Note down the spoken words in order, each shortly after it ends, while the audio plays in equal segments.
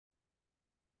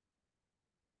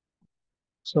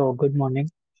Good morning.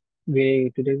 Today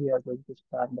we are going to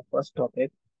start the first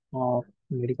topic of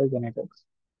medical genetics,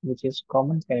 which is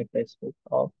common characteristics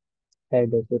of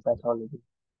hereditary pathology.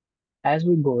 As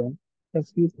we go in, a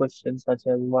few questions such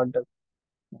as what do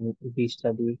we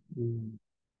study in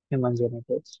human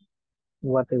genetics,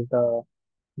 what is the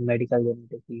medical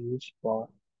genetics used for,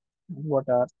 and what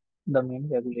are the main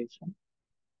regulations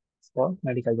for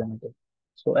medical genetics.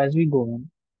 So as we go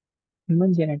in,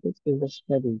 human genetics is the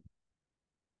study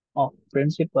of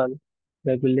principle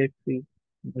regulatory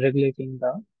regulating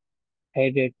the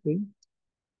hereditary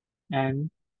and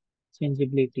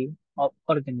changeability of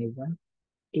organism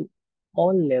to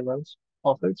all levels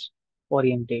of its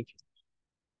orientation.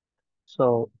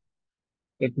 So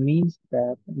it means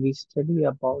that we study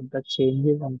about the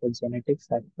changes on the genetic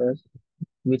factors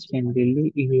which can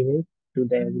really relate to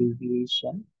the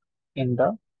deviation in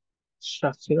the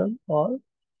structural or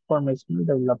formational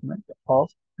development of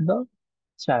the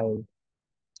child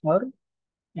or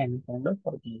any kind of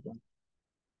organism.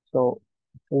 So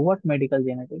what medical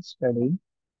genetics study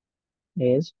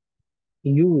is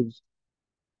used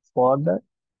for the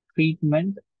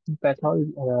treatment,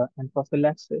 pathology, and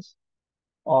prophylaxis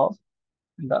of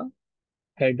the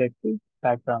hereditary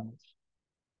patterns.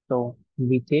 So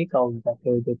we take out the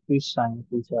hereditary signs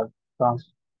which are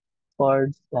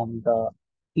transferred from the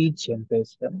each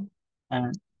generation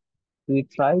and we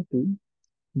try to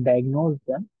diagnose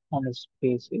them on a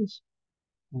basis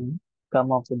and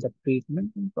come up with the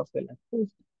treatment and prophylaxis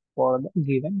for the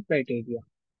given criteria.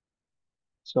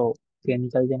 So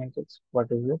clinical genetics,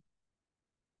 what is it?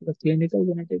 The clinical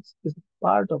genetics is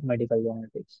part of medical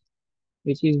genetics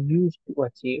which is used to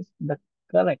achieve the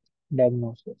correct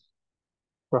diagnosis,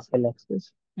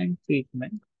 prophylaxis, and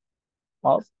treatment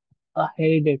of a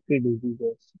hereditary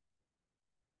diseases,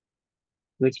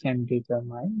 which can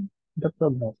determine the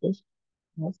prognosis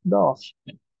of the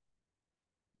offspring.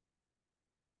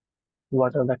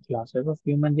 What are the classes of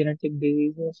human genetic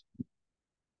diseases?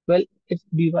 Well, it's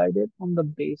divided on the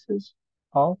basis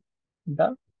of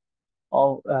the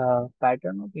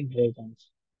pattern of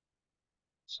inheritance.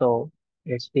 So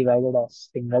it's divided as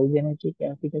single genetic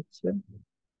architecture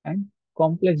and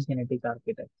complex genetic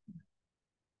architecture.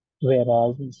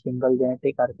 Whereas in single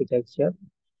genetic architecture,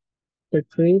 the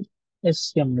trait is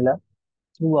similar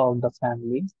throughout the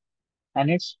family and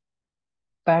its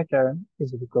pattern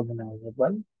is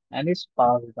recognizable and it's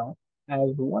passed down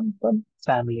as one per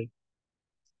family.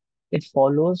 It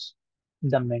follows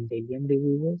the Mendelian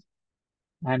diseases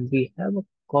and we have a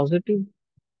causative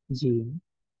gene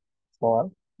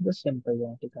for the simple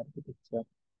genetic architecture.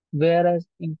 Whereas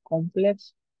in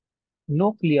complex,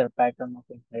 no clear pattern of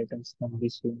inheritance can be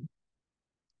seen.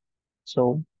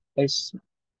 So it's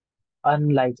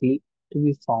unlikely to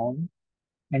be found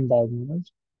and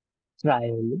diagnosed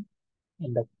trially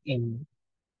in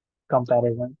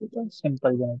comparison to the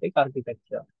simple genetic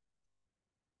architecture.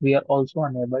 We are also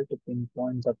unable to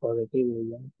pinpoint the causative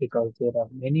agent because there are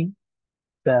many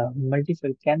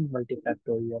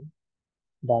multifactorial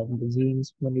that the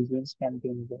genes, many genes can be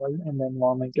involved and the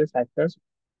environmental factors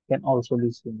can also be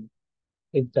seen.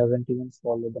 It doesn't even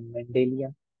follow the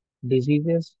Mendelian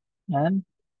diseases and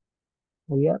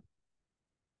we are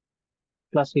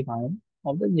classifying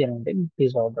of the genetic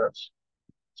disorders.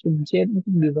 So genetic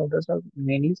disorders are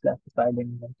mainly classified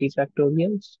in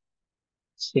multifactorials,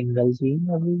 single gene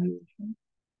abbreviation,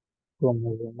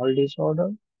 chromosomal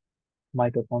disorder,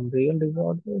 mitochondrial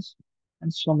disorders,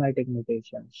 and somatic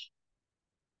mutations.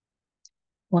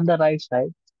 On the right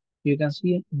side, you can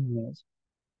see an image.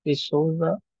 It shows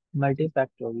the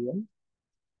multifactorial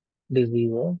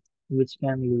diseases which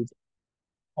can lead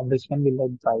which can be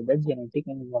led by the genetic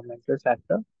and environmental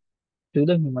factor to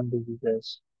the human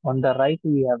diseases. On the right,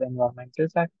 we have environmental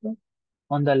factor.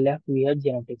 On the left, we have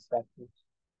genetic factors.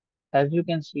 As you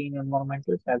can see in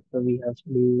environmental factor, we have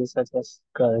diseases such as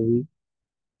scurvy,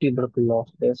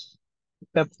 tuberculosis,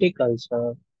 peptic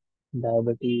ulcer,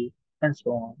 diabetes, and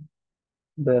so on.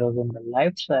 Whereas on the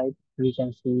left side, we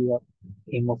can see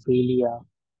hemophilia,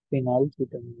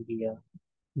 phenylketonuria,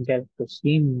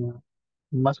 galactosemia,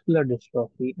 muscular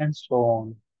dystrophy, and so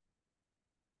on.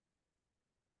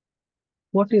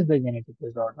 What is the genetic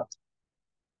disorder?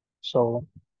 So,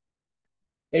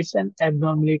 it's an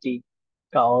abnormality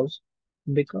caused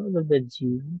because of the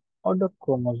gene or the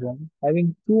chromosome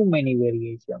having too many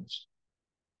variations,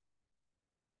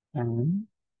 and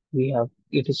we have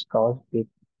it is caused with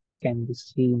can be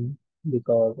seen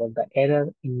because of the error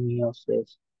in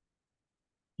meiosis,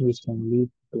 which can lead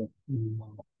to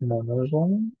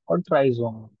monosome or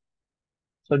trisome.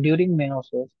 So during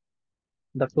meiosis,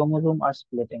 the chromosome are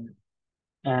splitting,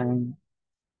 and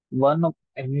one of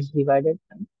n is divided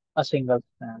and a single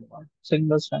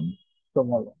strand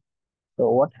chromosome. So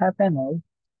what happens is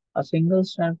a single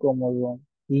strand chromosome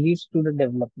leads to the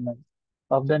development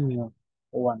of the new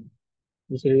one,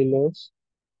 which relates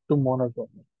to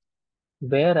monosomy.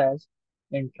 Whereas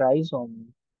in trisomy,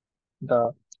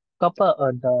 the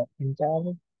the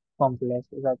entire complex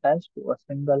is attached to a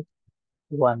single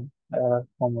one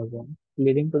chromosome,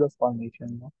 leading to the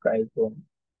formation of trisomy.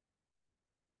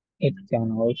 It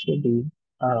can also be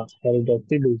a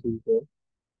hereditary disease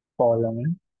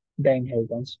following the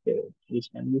inheritance trait, which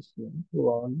can be seen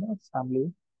throughout the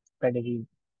family pedigree.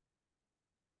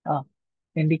 Ah,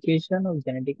 indication of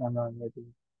genetic abnormality.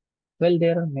 Well,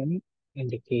 there are many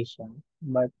indications,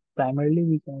 but primarily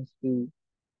we can see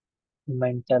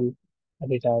mental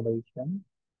retardation.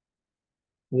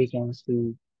 We can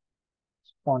see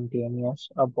spontaneous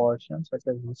abortion, such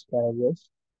as miscarriages,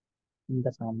 in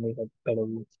the family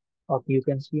pedigree. Or you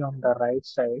can see on the right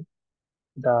side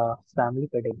the family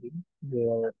pedigree,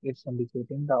 where it's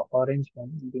indicating the orange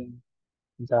one being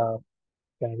the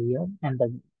carrier and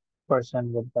the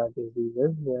person with the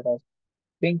diseases, whereas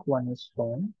pink one is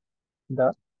shown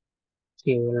the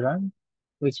children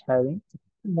which having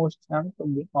most chance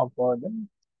of being avoidant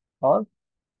or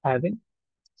having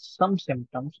some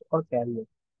symptoms or carrier.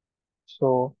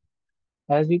 So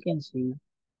as you can see,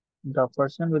 the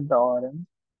person with the orange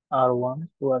are ones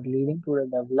who are leading to the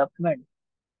development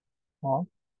of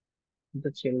the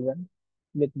children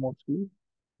with mostly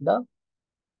the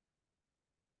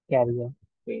carrier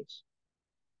phase.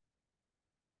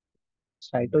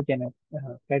 Cytogenetic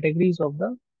categories of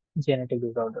the genetic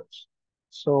disorders.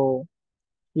 So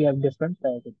we have different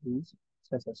categories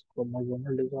such as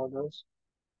chromosomal disorders,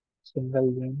 single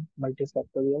gene,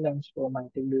 multifactorial, and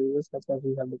somatic diseases such as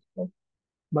we have discussed.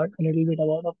 But a little bit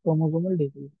about the chromosomal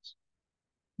diseases.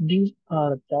 These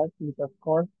are attacks which are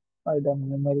caused by the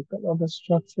numerical or the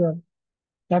structural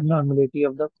abnormality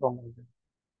of the chromosome.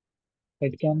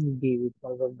 It can be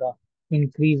because of the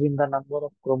increase in the number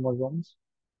of chromosomes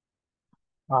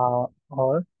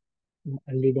or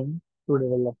leading to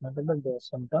development of the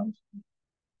symptoms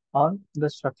or the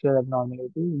structural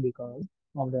abnormality because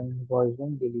of the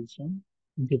inversion, deletion,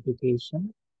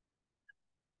 duplication.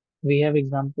 We have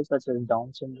examples such as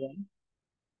Down syndrome,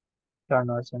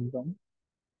 Turner syndrome.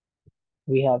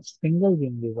 We have single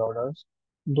gene disorders,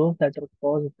 those that are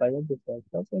caused by the defect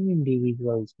of an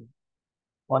individual gene.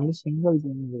 Only single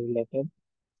gene is related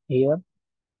here,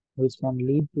 which can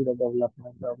lead to the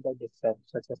development of the defect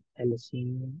such as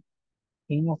thalassemia,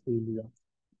 hemophilia.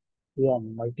 We have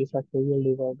multifactorial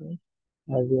disorders,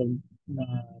 as we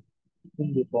have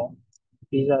seen before.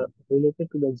 These are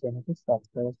related to the genetic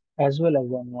factors as well as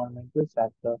the environmental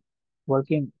factor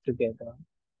working together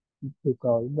to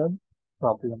cause the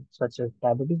problem, such as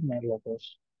diabetes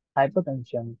mellitus,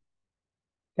 hypertension,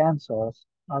 cancers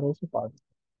are also part of it.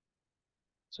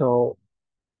 So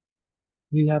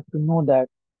you have to know that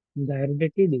the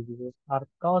hereditary diseases are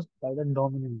caused by the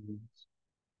dominant genes.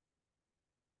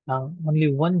 Now,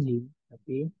 only one gene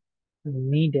appears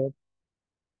needed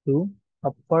to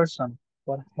a person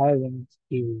for having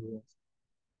diseases.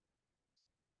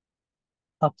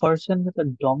 A person with a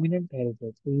dominant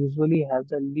heritage usually has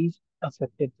the least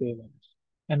affected parents.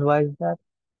 And why is that?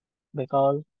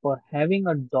 Because for having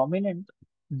a dominant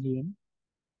gene,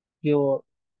 you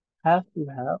have to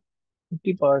have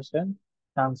 50%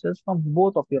 chances from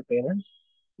both of your parents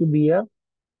to be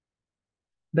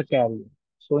the carrier.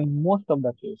 So in most of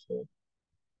the cases,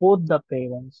 both the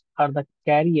parents are the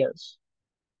carriers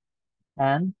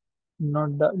and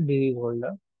not the disease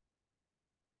holder.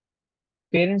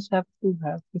 Parents have to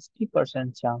have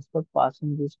 50% chance for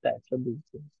passing these types of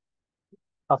diseases.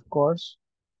 Of course,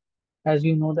 as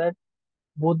you know that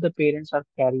both the parents are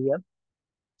carrier,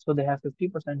 so they have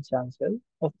 50% chances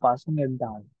of passing it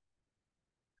down.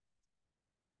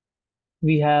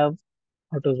 We have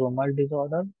autosomal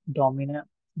disorder, dominant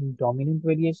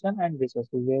variation, and recessive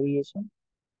variation.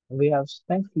 We have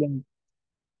sex-linked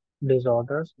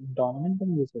disorders, dominant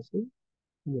and recessive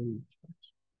variations.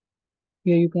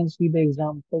 Here you can see the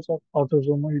examples of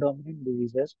autosomal dominant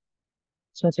diseases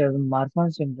such as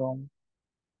Marfan syndrome,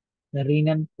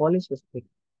 renal polycystic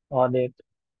audit.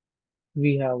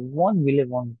 We have von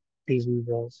Willebrand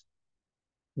diseases.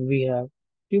 We have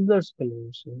tuberous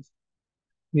sclerosis.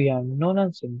 We have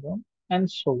Noonan syndrome, and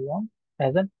so on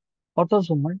as an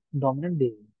autosomal dominant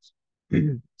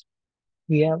disease.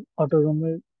 We have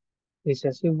autosomal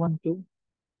recessive one too.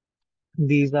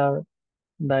 These are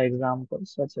the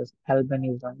examples such as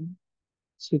albinism,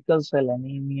 sickle cell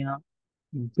anemia,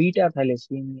 beta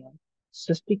thalassemia,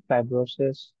 cystic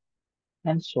fibrosis,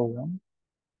 and so on.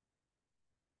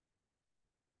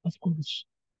 Of course,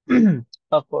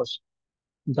 of course,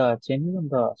 the changes in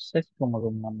the sex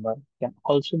chromosome number can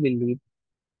also be lead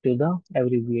to the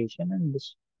abbreviation and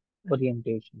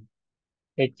disorientation.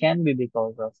 It can be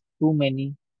because of too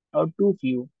many or too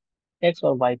few X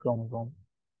or Y chromosomes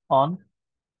on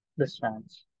the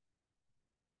strands.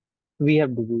 We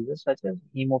have diseases such as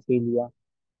hemophilia,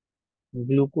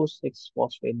 glucose 6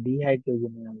 phosphate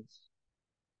dehydrogenase,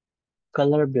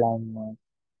 color blindness,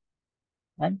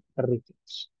 and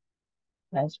rickets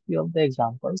as few of the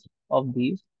examples of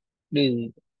these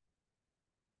diseases.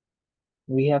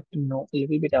 We have to know a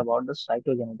little bit about the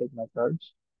cytogenetic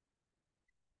methods.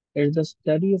 It is the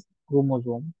study of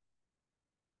chromosome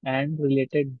and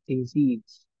related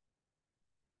disease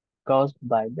caused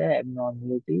by the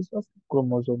abnormalities of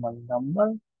chromosomal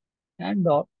number and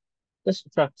or the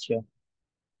structure.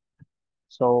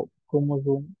 So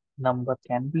chromosome number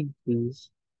can be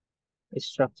increased,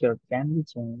 structure can be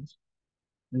changed,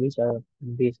 which are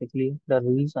basically the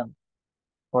reason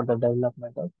for the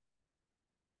development of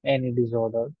any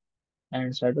disorder.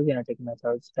 And cytogenetic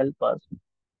methods help us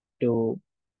to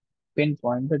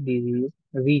pinpoint the disease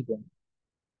region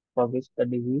for which the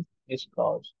disease is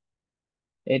caused.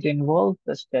 It involves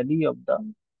the study of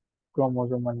the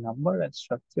chromosomal number and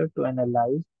structure to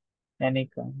analyze any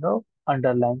kind of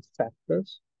underlying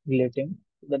factors relating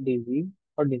to the disease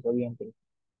or disorientation.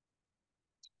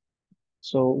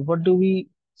 So, what do we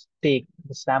take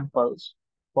the samples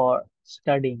for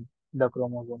studying the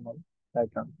chromosomal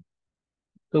pattern?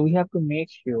 So, we have to make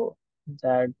sure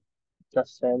that the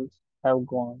cells have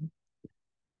gone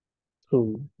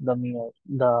through the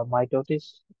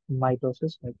mitosis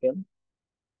cycle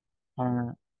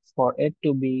uh, for it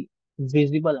to be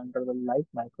visible under the light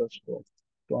microscope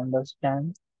to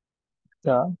understand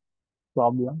the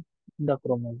problem in the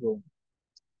chromosome.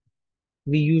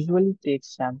 We usually take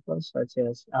samples such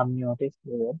as amniotic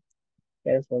fluid,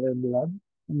 peripheral blood,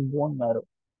 and bone marrow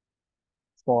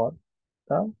for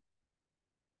the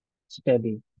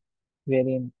study,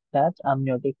 wherein that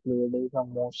amniotic fluid is the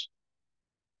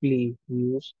mostly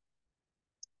used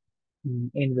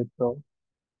in vitro.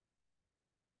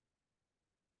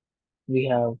 We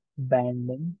have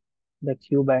banding, the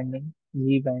Q banding,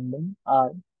 G banding,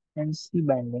 R, and C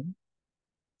banding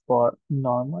for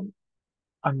normal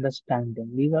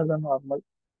understanding. These are the normal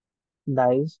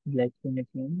dyes like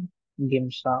uniform,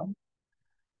 GIMSA,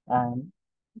 and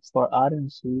for R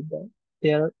and C,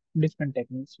 there are different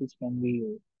techniques which can be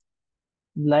used.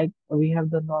 Like we have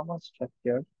the normal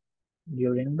structure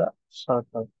during the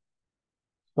circle.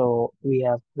 So we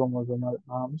have chromosomal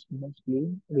arms,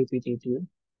 mostly repetitive,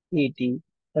 80,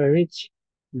 rich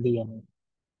DNA,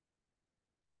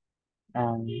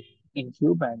 and in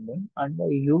Q banding under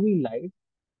UV light,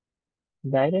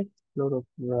 direct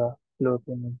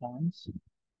fluorescence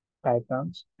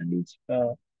patterns and each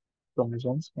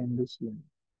chromosomes can be seen.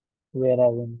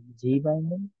 Whereas in G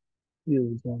binding,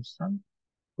 fusions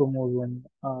chromosomes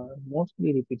are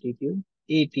mostly repetitive,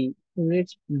 80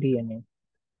 rich DNA.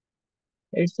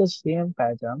 It's the same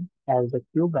pattern as the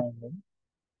Q binding,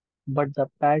 but the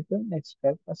pattern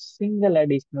expects a single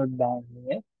additional band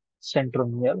near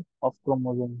centromere of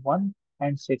chromosome 1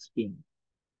 and 16.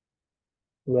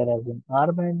 Whereas in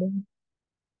R binding,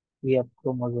 we have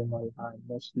chromosomal R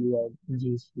mostly as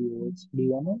GCOH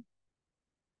DNA,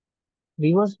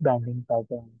 reverse binding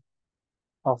pattern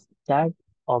of that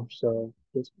observed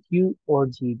is Q or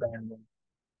G binding,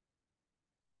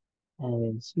 and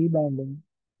in C binding,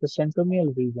 the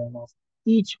centromere region of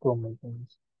each chromosome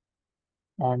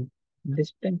and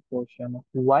distinct portion of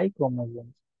Y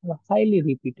chromosomes are highly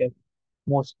repeated,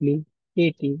 mostly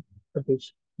 80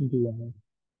 rich DNA.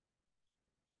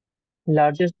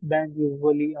 Largest band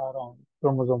usually are on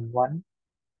chromosome 1,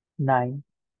 9,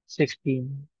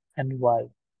 16, and Y,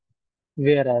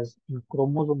 whereas in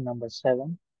chromosome number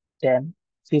 7, 10,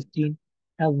 15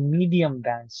 have medium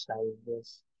band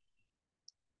sizes.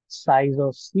 Size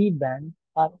of C band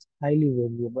are highly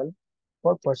variable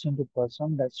for person to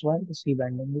person. That's why the C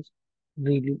banding is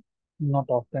really not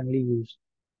oftenly used.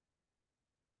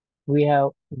 We have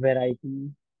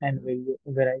variation and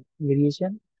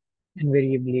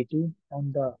variability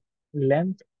on the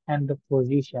length and the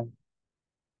position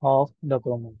of the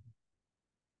chromosome.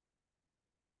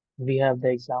 We have the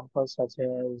examples such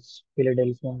as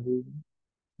Philadelphian region,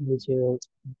 which is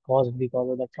caused because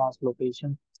of the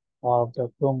translocation of the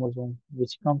chromosome,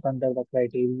 which comes under the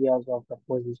criteria of the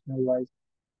positional wise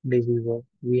diseases.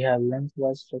 We have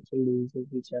lengthwise structural diseases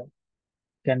which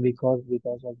can be caused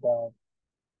because of the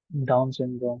Down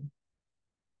syndrome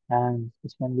and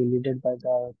which can be leaded by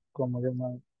the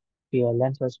chromosomal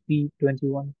lengthwise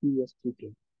P21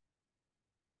 PSTK.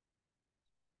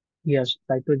 Yes,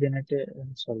 cytogenetic,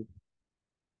 sorry,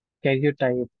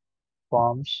 karyotype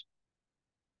forms.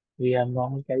 We have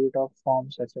normal karyotype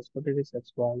forms such as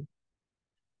 46XY.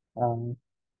 Um,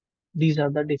 these are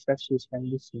the defects which can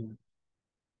be seen.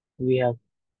 We have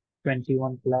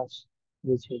 21 plus,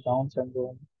 which is Down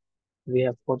syndrome. We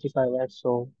have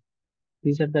 45XO.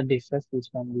 These are the defects which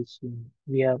can be seen.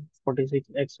 We have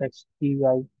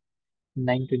 46XXPY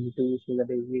 922, which is a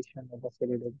deviation of the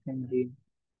hereditary gene,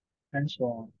 and so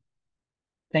on.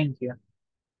 Thank you.